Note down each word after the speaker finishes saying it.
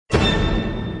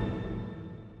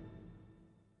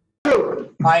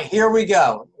All right, here we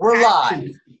go. We're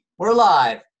live. We're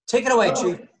live. Take it away,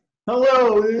 Chief.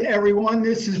 Hello, everyone.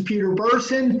 This is Peter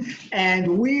Berson,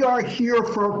 and we are here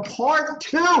for part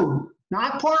two,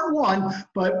 not part one,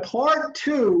 but part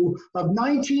two of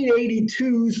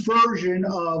 1982's version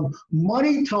of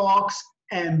Money Talks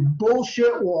and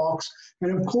Bullshit Walks.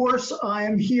 And of course, I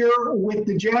am here with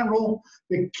the general,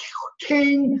 the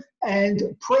king and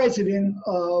president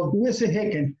of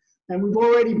Wissahickon. And we've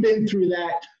already been through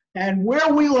that. And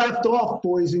where we left off,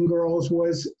 boys and girls,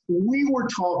 was we were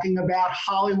talking about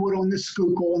Hollywood on the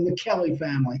Schuylkill and the Kelly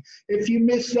family. If you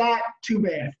missed that, too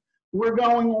bad. We're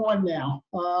going on now.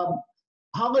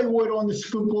 Hollywood on the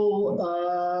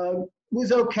Schuylkill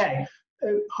was okay.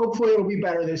 Hopefully it'll be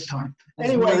better this time.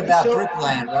 Anyway, really about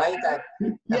Brickland, right? That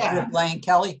yeah. Brickland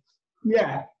Kelly?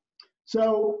 Yeah.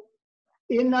 So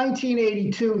in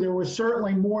 1982, there were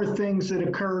certainly more things that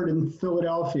occurred in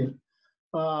Philadelphia.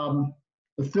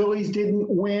 The Phillies didn't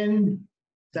win.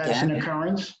 That's an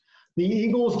occurrence. The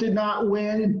Eagles did not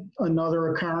win.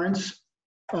 Another occurrence.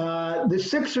 The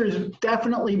Sixers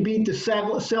definitely beat the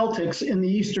Celtics in the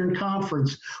Eastern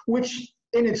Conference, which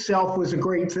in itself was a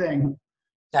great thing.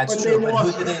 That's true, but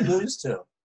who did they lose to?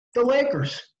 The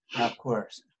Lakers. Of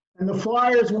course. And the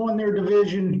Flyers won their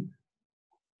division,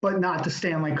 but not the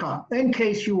Stanley Cup. In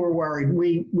case you were worried,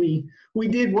 we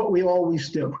did what we always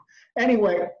do.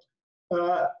 Anyway,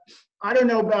 I don't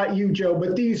know about you, Joe,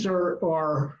 but these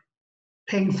are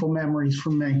painful memories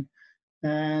for me.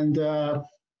 And,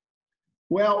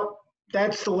 well,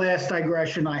 that's the last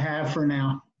digression I have for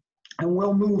now. And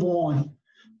we'll move on,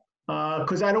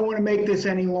 because I don't want to make this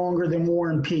any longer than War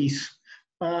and Peace.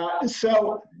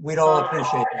 So we'd all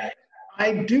appreciate that.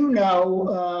 I do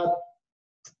know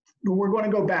we're going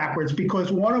to go backwards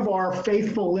because one of our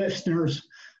faithful listeners,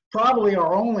 probably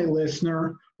our only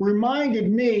listener,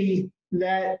 reminded me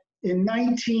that in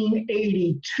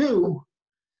 1982,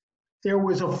 there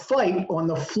was a fight on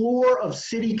the floor of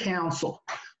City Council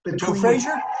between Joe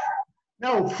Frazier?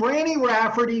 No, Franny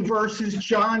Rafferty versus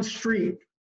John Street.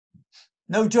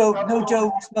 No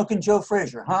Joe smoking Joe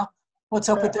Frazier, huh? What's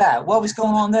up with that? What was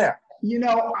going on there? You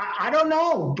know, I don't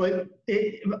know, but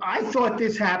I thought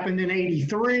this happened in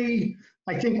 83.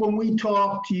 I think when we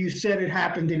talked, you said it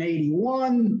happened in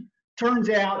 81. Turns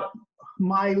out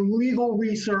my legal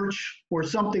research or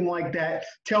something like that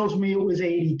tells me it was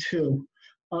 82.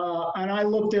 And I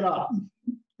looked it up.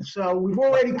 So we've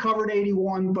already covered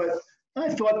 81, but I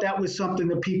thought that was something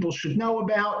that people should know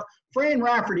about. Fran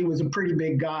Rafferty was a pretty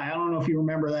big guy. I don't know if you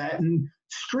remember that. And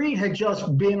Street had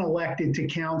just been elected to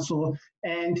council,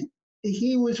 and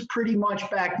he was pretty much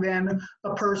back then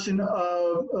a person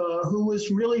who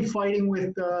was really fighting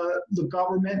with the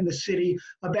government and the city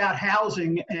about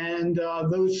housing and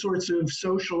those sorts of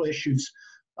social issues.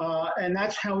 And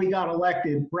that's how he got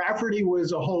elected. Rafferty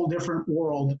was a whole different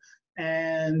world.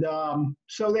 And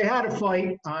so they had a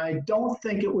fight. I don't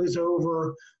think it was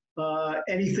over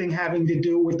anything having to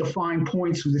do with the fine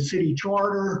points of the city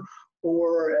charter,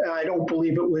 or I don't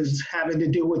believe it was having to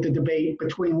do with the debate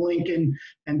between Lincoln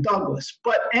and Douglas.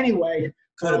 But anyway.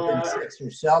 Could have been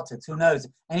Sixers, Celtics, who knows?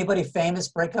 Anybody famous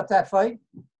break up that fight?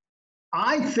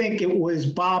 I think it was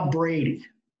Bob Brady.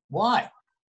 Why?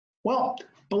 Well,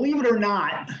 believe it or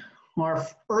not, our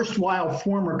erstwhile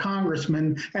former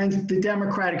congressman and the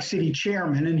Democratic city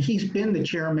chairman, and he's been the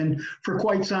chairman for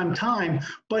quite some time,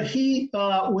 but he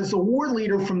was a ward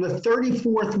leader from the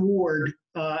 34th Ward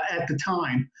at the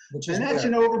time. And that's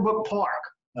in Overbrook Park.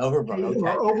 Overbrook, okay.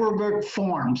 Or Overbrook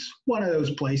Farms, one of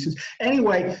those places.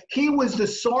 Anyway, he was the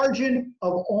sergeant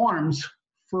of arms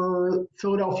for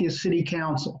Philadelphia City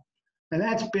Council. And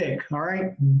that's big, all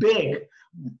right? Big.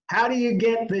 How do you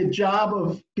get the job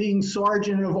of being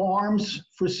sergeant of arms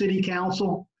for city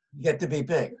council? You get to be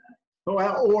big.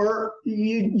 Well, or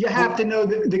you have to know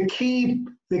the key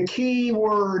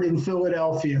word in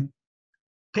Philadelphia,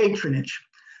 patronage.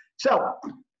 So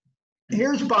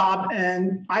here's Bob,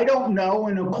 and I don't know,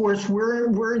 and of course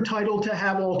we're entitled to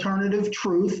have alternative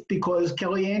truth because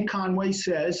Kellyanne Conway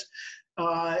says,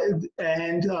 so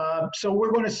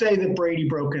we're going to say that Brady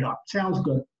broke it up. Sounds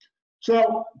good.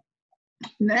 So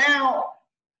now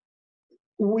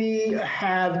we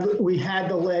had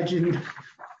the legend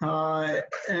or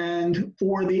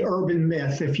the urban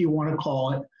myth, if you want to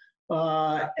call it.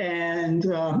 I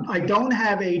don't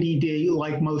have ADD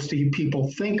like most of you people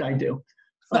think I do.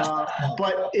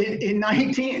 But in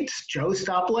Joe,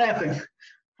 stop laughing.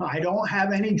 I don't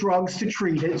have any drugs to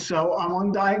treat it, so I'm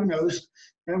undiagnosed,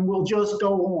 and we'll just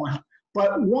go on.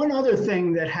 But one other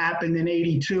thing that happened in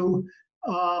 82,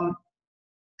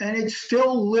 and it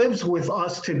still lives with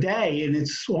us today, and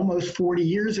it's almost 40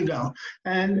 years ago.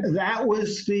 And that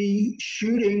was the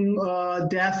shooting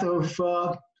death of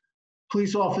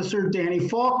police officer Danny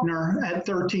Faulkner at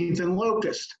 13th and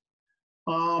Locust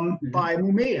by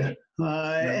Mumia.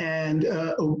 And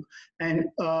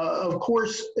of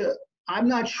course, I'm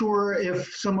not sure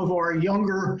if some of our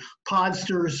younger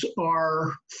podsters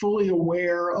are fully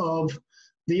aware of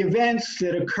the events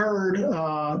that occurred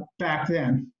back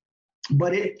then,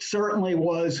 but it certainly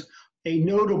was a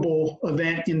notable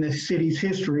event in the city's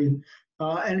history,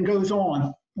 and goes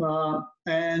on.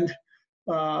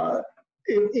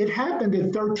 It happened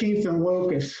at 13th and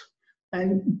Locust.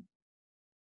 And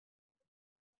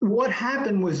what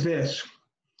happened was this.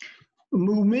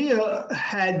 Mumia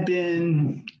had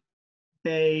been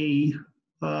a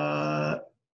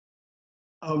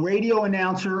radio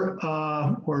announcer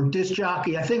or disc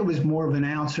jockey. I think it was more of an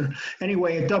announcer.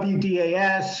 Anyway, at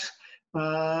WDAS,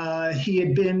 he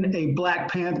had been a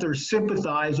Black Panther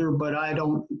sympathizer, but I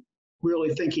don't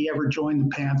really think he ever joined the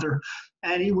Panther.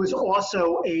 And he was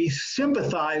also a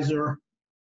sympathizer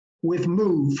with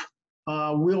MOVE.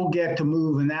 We'll get to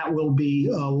MOVE, and that will be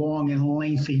a long and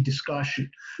lengthy discussion.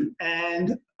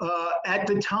 And at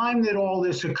the time that all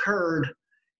this occurred,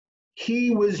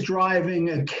 he was driving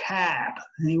a cab,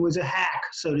 and he was a hack,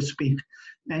 so to speak.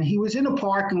 And he was in a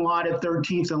parking lot at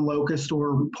 13th and Locust,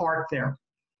 or parked there.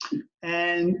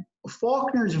 And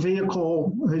Faulkner's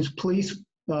vehicle, his police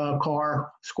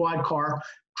car, squad car,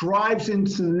 drives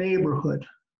into the neighborhood.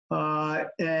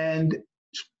 And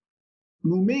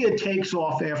Mumia takes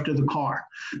off after the car.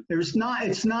 It's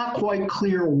not quite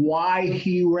clear why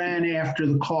he ran after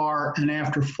the car and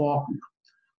after Faulkner.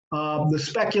 The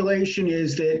speculation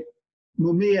is that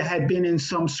Mumia had been in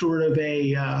some sort of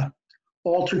a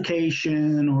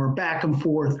altercation or back and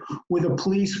forth with a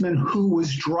policeman who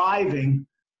was driving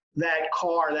that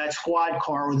car, that squad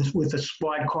car with a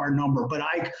squad car number. But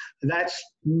that's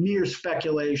mere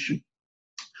speculation.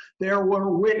 There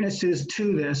were witnesses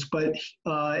to this, but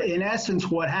in essence,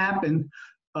 what happened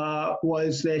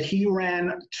was that he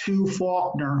ran to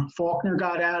Faulkner. Faulkner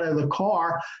got out of the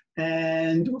car,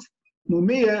 and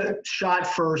Mumia shot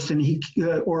first, and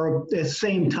or at the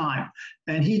same time,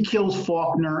 and he kills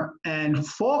Faulkner. And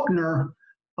Faulkner,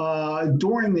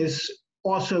 during this,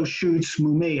 also shoots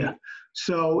Mumia.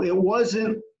 So it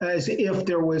wasn't as if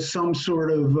there was some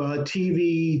sort of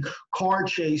TV car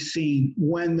chase scene.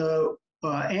 When the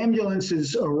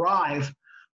ambulances arrive,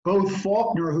 both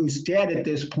Faulkner, who's dead at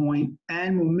this point,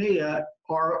 and Mumia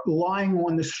are lying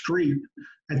on the street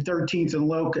at 13th and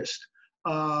Locust.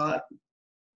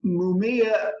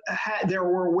 Mumia there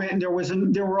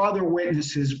were other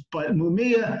witnesses, but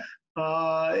Mumia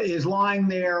is lying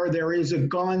there. There is a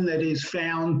gun that is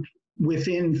found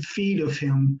within feet of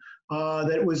him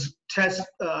that was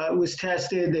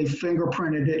tested. They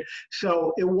fingerprinted it,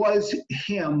 so it was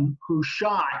him who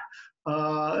shot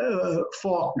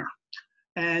Faulkner.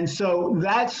 And so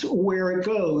that's where it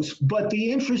goes. But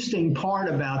the interesting part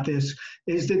about this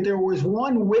is that there was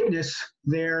one witness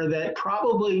there that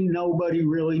probably nobody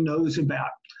really knows about.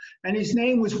 And his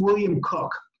name was William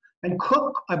Cook. And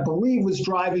Cook, I believe, was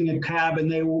driving a cab, and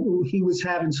he was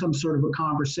having some sort of a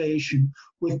conversation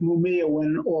with Mumia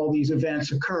when all these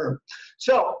events occurred.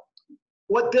 So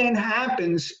what then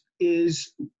happens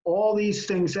is all these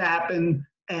things happen,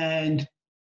 and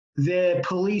the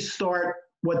police start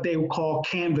what they call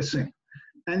canvassing.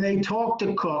 And they talk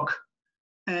to Cook,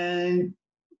 and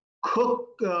Cook,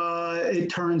 it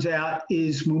turns out,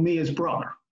 is Mumia's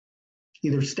brother,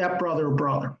 either stepbrother or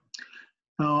brother.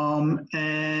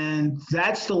 And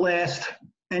that's the last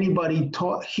anybody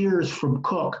hears from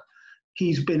Cook.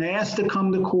 He's been asked to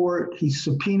come to court. He's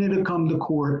subpoenaed to come to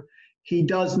court. He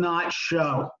does not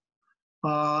show.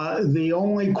 The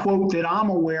only quote that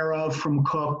I'm aware of from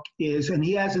Cook is, and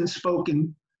he hasn't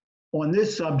spoken on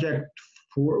this subject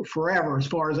for forever, as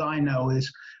far as I know, is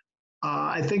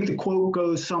I think the quote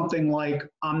goes something like,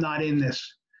 "I'm not in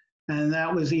this." And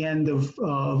that was the end of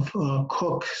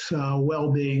Cook's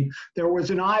well-being. There was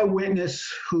an eyewitness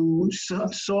who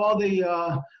saw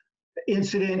the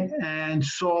incident and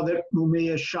saw that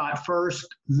Mumia shot first.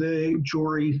 The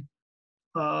jury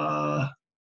found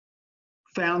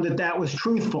that that was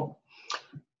truthful.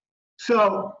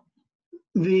 So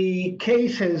the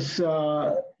case has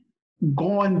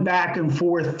gone back and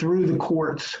forth through the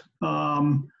courts.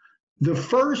 The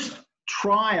first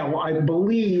trial, I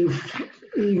believe,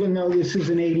 even though this is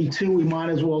an 82, we might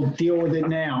as well deal with it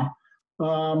now.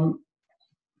 And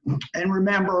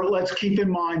remember, let's keep in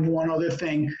mind one other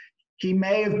thing. He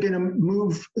may have been a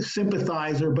MOVE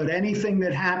sympathizer, but anything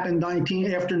that happened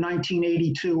after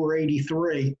 1982 or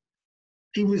 83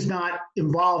 he was not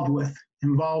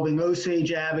involving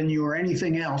Osage Avenue or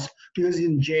anything else because he's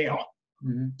in jail.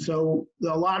 Mm-hmm. So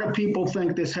a lot of people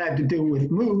think this had to do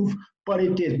with MOVE, but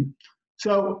it didn't.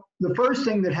 So the first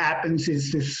thing that happens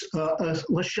is this,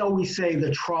 shall we say,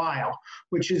 the trial,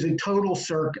 which is a total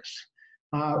circus.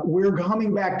 We're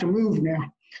coming back to MOVE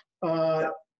now.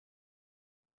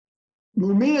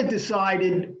 Mumia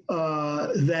decided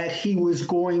that he was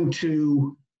going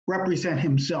to represent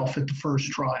himself at the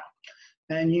first trial.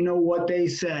 And you know what they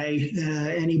say,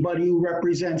 anybody who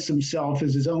represents himself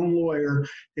as his own lawyer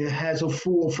has a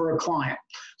fool for a client.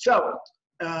 So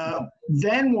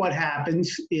then what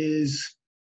happens is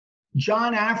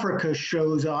John Africa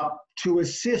shows up to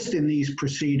assist in these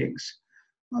proceedings.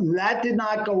 That did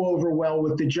not go over well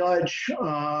with the judge.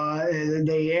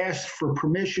 They asked for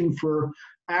permission for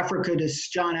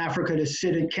John Africa to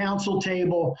sit at counsel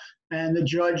table, and the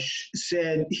judge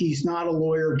said, he's not a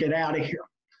lawyer, get out of here.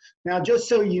 Now, just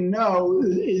so you know,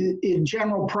 in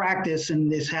general practice,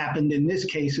 and this happened in this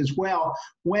case as well,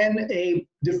 when a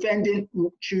defendant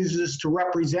chooses to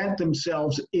represent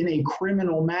themselves in a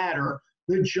criminal matter,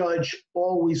 the judge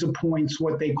always appoints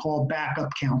what they call backup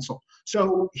counsel.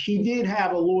 So he did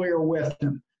have a lawyer with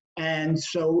him, and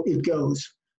so it goes.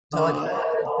 So like a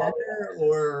defender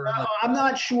or? I'm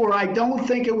not sure. I don't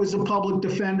think it was a public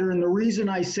defender, and the reason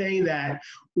I say that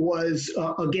was,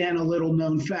 again, a little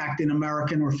known fact in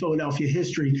American or Philadelphia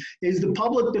history, is the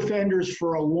public defenders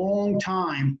for a long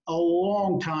time,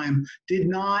 did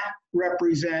not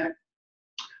represent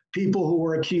people who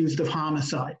were accused of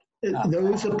homicide. Oh.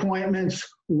 Those appointments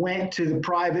went to the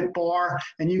private bar,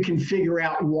 and you can figure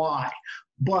out why.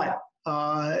 But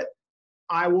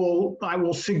I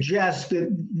will suggest that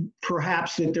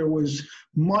perhaps that there was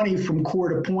money from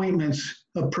court appointments,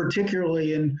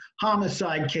 particularly in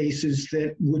homicide cases,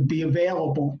 that would be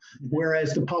available,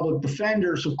 whereas the public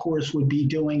defenders, of course, would be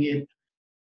doing it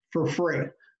for free.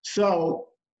 So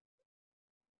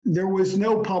there was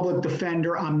no public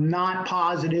defender. I'm not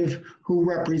positive who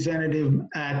represented him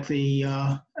at the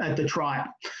trial.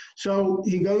 So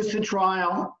he goes to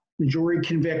trial, the jury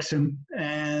convicts him,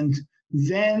 and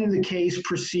then the case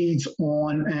proceeds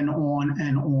on and on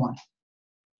and on.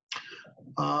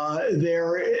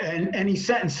 And he's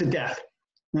sentenced to death.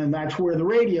 And that's where the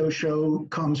radio show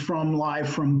comes from, live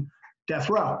from death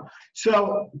row.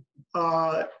 So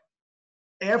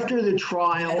after the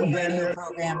trial, he had a radio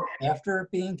program after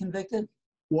being convicted?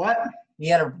 What? He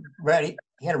had a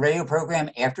radio program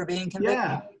after being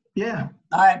convicted? Yeah.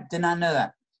 I did not know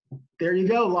that. There you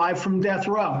go, live from death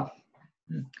row.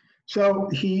 So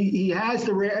he has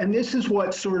and this is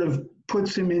what sort of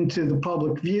puts him into the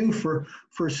public view for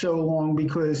so long,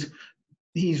 because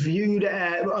he's viewed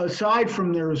as, aside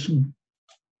from there's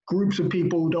groups of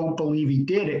people who don't believe he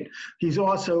did it, he's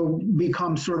also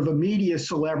become sort of a media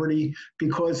celebrity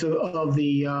because of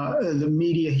the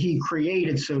media he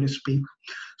created, so to speak.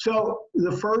 So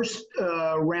the first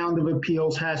round of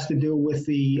appeals has to do with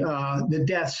the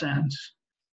death sentence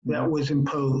that was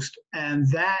imposed, and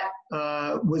that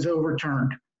was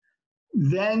overturned.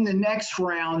 Then the next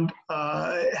round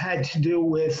had to do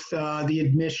with the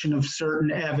admission of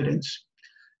certain evidence.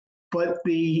 But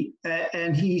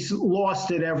and he's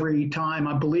lost it every time.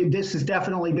 I believe this has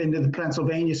definitely been to the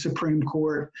Pennsylvania Supreme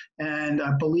Court, and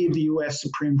I believe the U.S.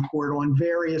 Supreme Court on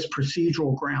various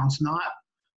procedural grounds, not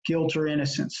guilt or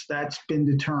innocence. That's been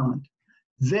determined.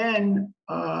 Then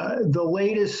the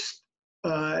latest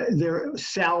their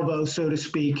salvo, so to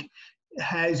speak,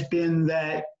 has been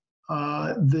that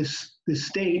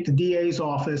the DA's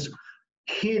office,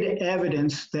 hid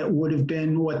evidence that would have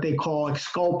been what they call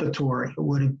exculpatory. It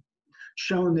would have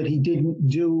shown that he didn't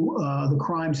do the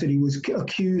crimes that he was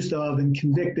accused of and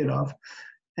convicted of.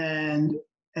 And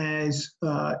as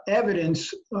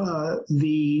evidence,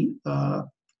 the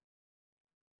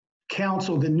current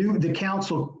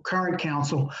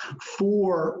counsel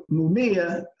for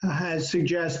Mumia has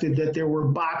suggested that there were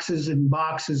boxes and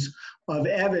boxes of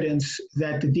evidence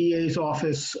that the DA's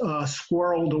office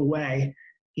squirreled away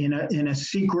in a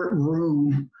secret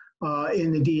room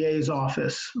in the DA's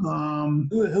office.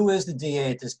 Who is the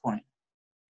DA at this point?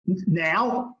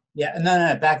 Now? Yeah,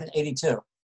 no, back in '82.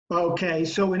 Okay,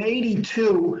 so in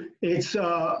 '82, it's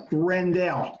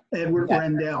Rendell, Edward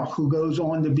Rendell, who goes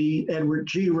on to be Edward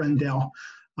G. Rendell,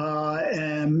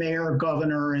 and mayor,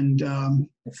 governor, and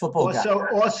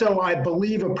also, I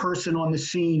believe, a person on the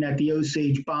scene at the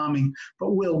Osage bombing,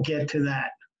 but we'll get to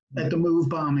that. At the MOVE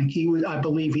bombing, I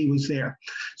believe he was there.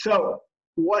 So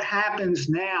what happens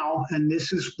now, and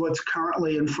this is what's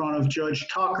currently in front of Judge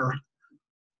Tucker,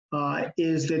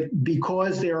 is that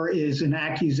because there is an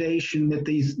accusation that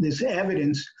this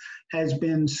evidence has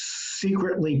been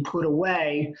secretly put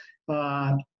away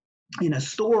in a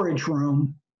storage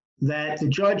room that the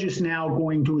judge is now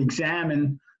going to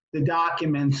examine the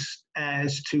documents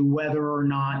as to whether or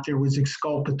not there was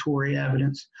exculpatory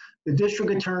evidence. The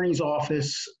district attorney's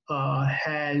office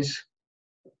has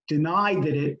denied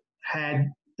that it had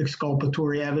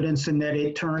exculpatory evidence and that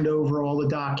it turned over all the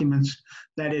documents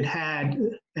that it had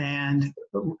and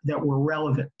that were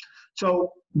relevant.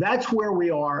 So that's where we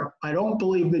are. I don't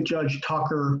believe that Judge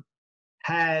Tucker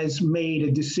has made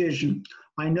a decision.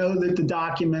 I know that the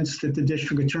documents that the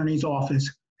district attorney's office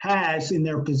has in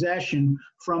their possession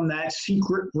from that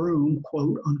secret room,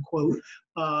 quote unquote,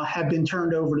 have been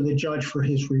turned over to the judge for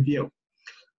his review.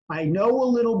 I know a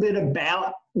little bit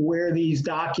about where these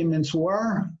documents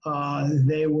were.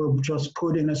 They were just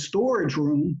put in a storage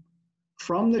room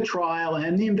from the trial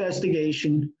and the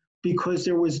investigation because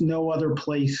there was no other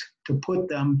place to put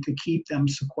them to keep them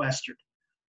sequestered.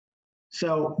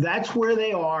 So that's where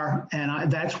they are, and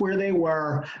that's where they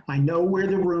were. I know where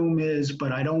the room is,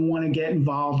 but I don't want to get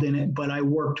involved in it. But I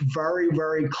worked very,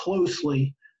 very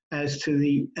closely as to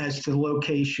the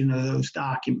location of those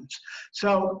documents.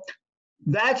 So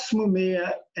that's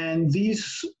Mumia, and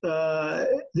this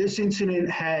incident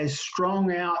has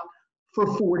strung out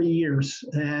for 40 years,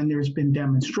 and there's been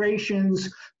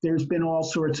demonstrations, there's been all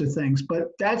sorts of things, but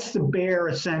that's the bare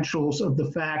essentials of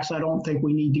the facts. I don't think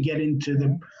we need to get into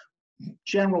the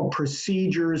general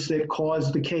procedures that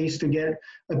caused the case to get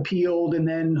appealed and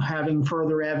then having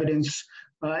further evidence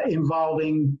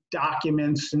involving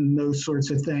documents and those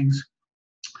sorts of things.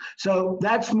 So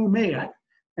that's Mumia,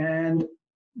 and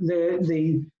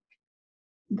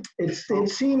it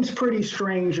seems pretty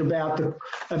strange about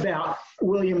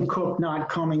William Cook not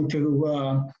coming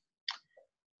to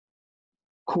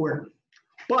court.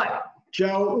 But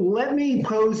Joe, let me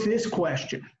pose this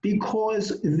question,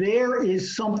 because there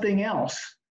is something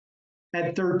else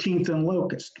at 13th and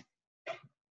Locust.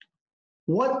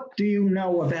 What do you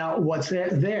know about what's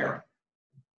there?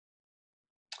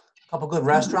 A couple good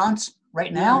restaurants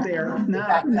right now?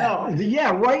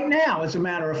 Yeah, right now, as a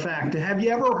matter of fact. Have you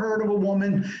ever heard of a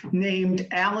woman named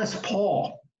Alice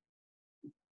Paul?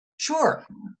 Sure.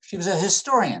 She was a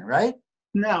historian, right?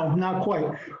 No, not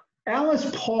quite. Alice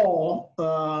Paul,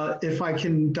 if I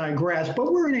can digress,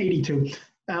 but we're in 82.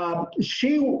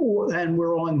 She, and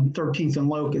we're on 13th and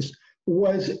Locust,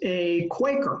 was a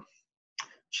Quaker.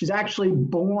 She's actually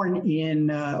born in,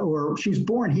 or she's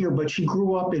born here, but she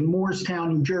grew up in Moorestown,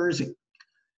 New Jersey.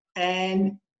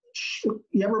 And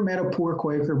you ever met a poor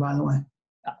Quaker, by the way?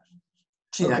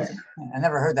 Gee, okay. I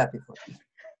never heard that before.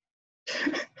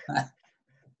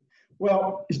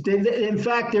 Well, in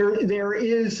fact, there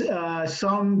is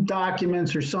some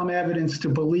documents or some evidence to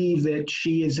believe that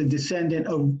she is a descendant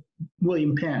of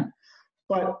William Penn.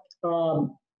 But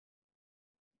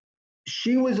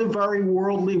she was a very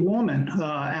worldly woman,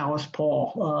 Alice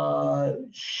Paul.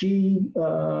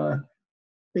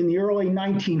 In the early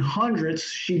 1900s,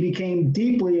 she became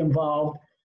deeply involved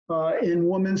in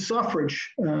women's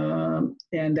suffrage and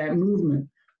that movement.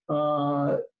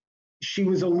 She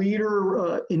was a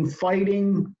leader in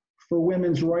fighting for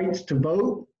women's rights to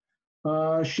vote.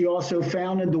 She also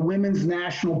founded the Women's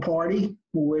National Party,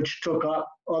 which took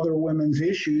up other women's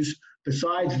issues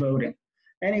besides voting.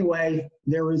 Anyway,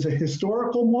 there is a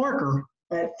historical marker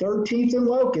at 13th and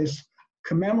Locust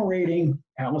commemorating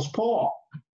Alice Paul.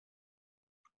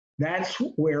 That's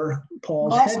where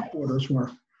Paul's headquarters were.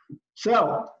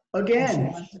 So, again. She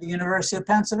went to the University of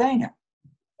Pennsylvania.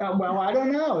 Well, I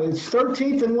don't know. It's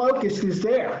 13th and Locust is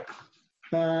there.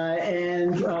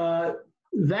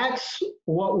 That's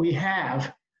what we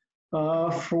have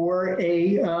for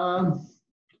a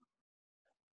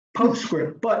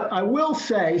postscript. But I will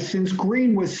say, since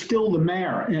Green was still the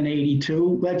mayor in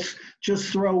 82, let's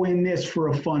just throw in this for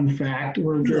a fun fact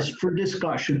or just for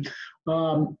discussion.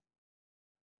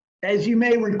 As you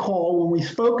may recall, when we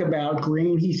spoke about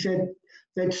Green, he said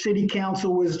that city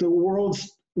council was the world's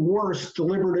worst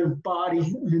deliberative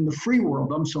body in the free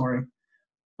world. I'm sorry.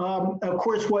 Of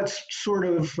course, what's sort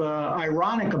of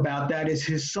ironic about that is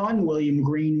his son, William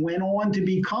Green, went on to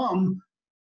become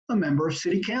a member of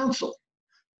city council.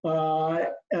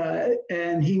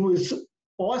 And he was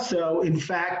also, in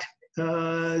fact,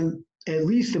 at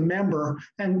least a member,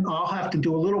 and I'll have to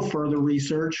do a little further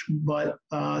research, but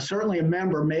certainly a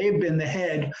member, may have been the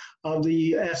head of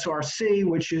the SRC,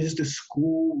 which is the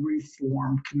School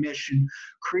Reform Commission,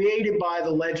 created by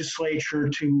the legislature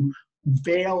to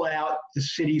bail out the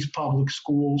city's public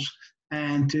schools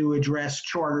and to address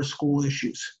charter school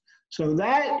issues. So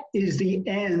that is the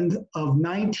end of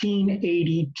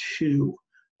 1982.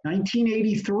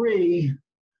 1983,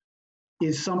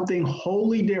 is something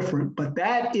wholly different. But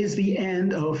that is the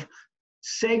end of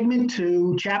segment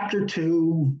 2, chapter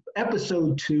 2,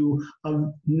 episode 2 of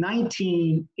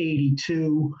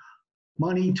 1982,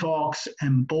 Money Talks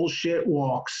and Bullshit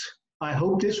Walks. I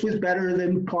hope this was better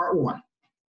than part 1.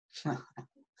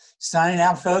 Signing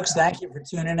out, folks. Thank you for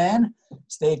tuning in.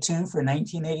 Stay tuned for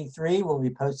 1983. We'll be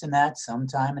posting that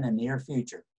sometime in the near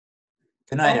future.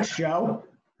 Good night, Thanks, everyone. Joe.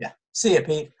 Yeah. See you,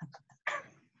 Pete.